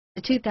The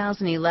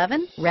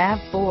 2011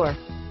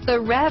 RAV4. The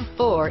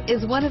RAV4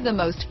 is one of the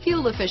most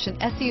fuel-efficient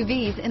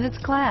SUVs in its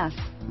class.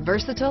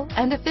 Versatile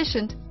and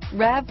efficient,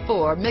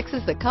 RAV4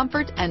 mixes the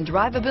comfort and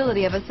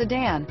drivability of a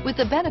sedan with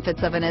the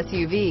benefits of an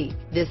SUV.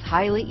 This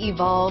highly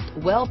evolved,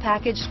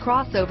 well-packaged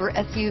crossover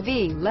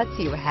SUV lets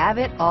you have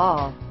it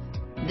all.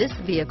 This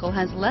vehicle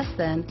has less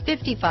than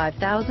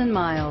 55,000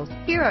 miles.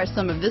 Here are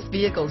some of this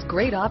vehicle's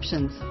great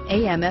options: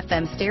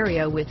 AM/FM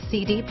stereo with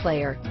CD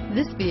player.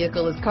 This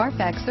vehicle is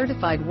Carfax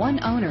certified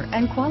one owner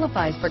and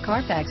qualifies for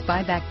Carfax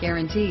buyback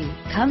guarantee.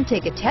 Come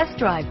take a test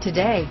drive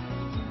today.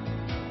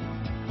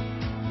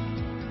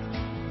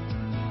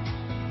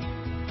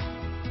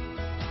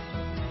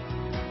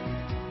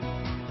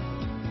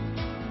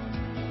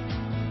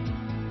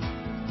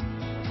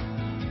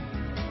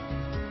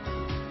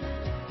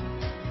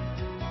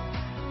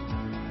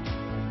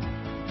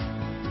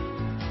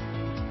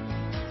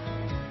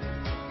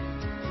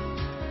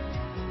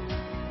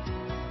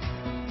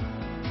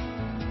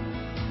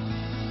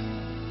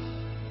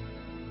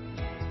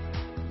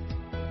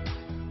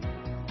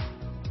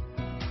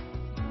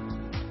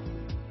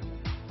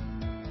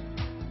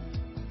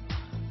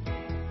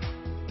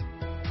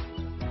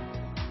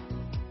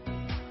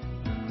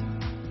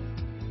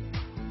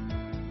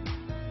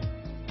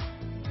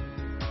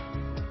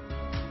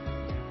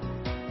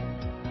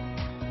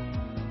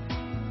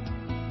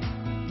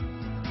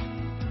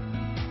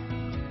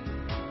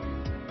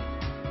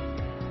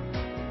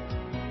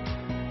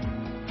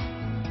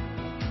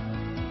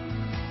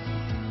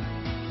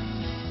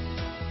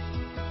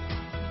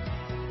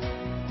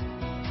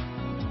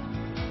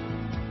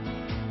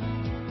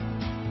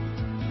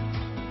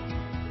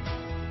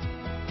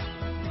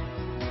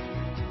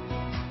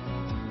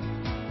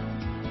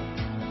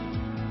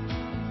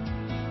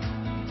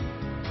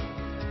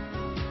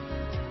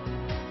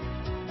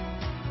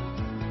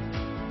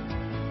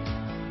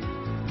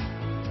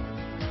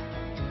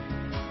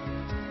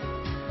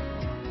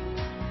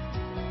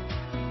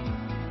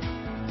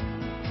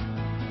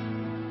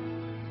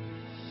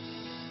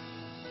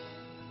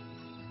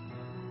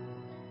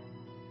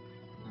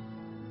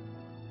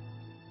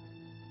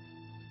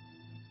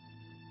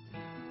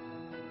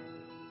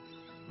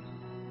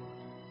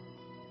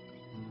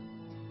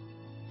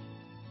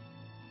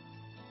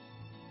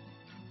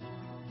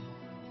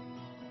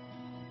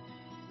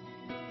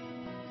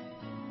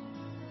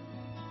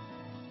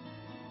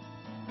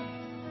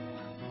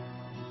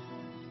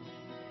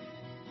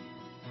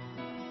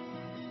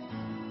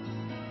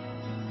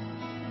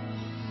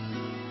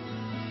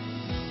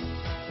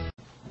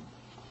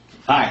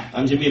 Hi,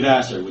 I'm Jimmy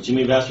Vasser with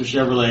Jimmy Vasser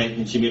Chevrolet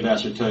and Jimmy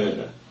Vasser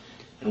Toyota,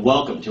 and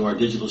welcome to our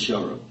digital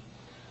showroom.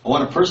 I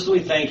want to personally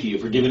thank you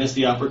for giving us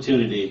the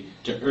opportunity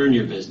to earn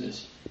your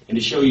business and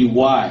to show you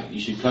why you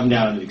should come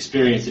down and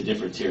experience the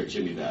difference here at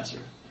Jimmy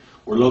Vasser.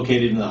 We're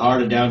located in the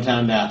heart of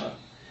downtown Napa.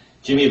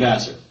 Jimmy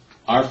Vasser,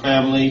 our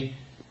family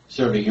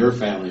serving your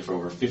family for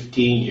over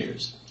 15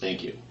 years.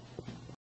 Thank you.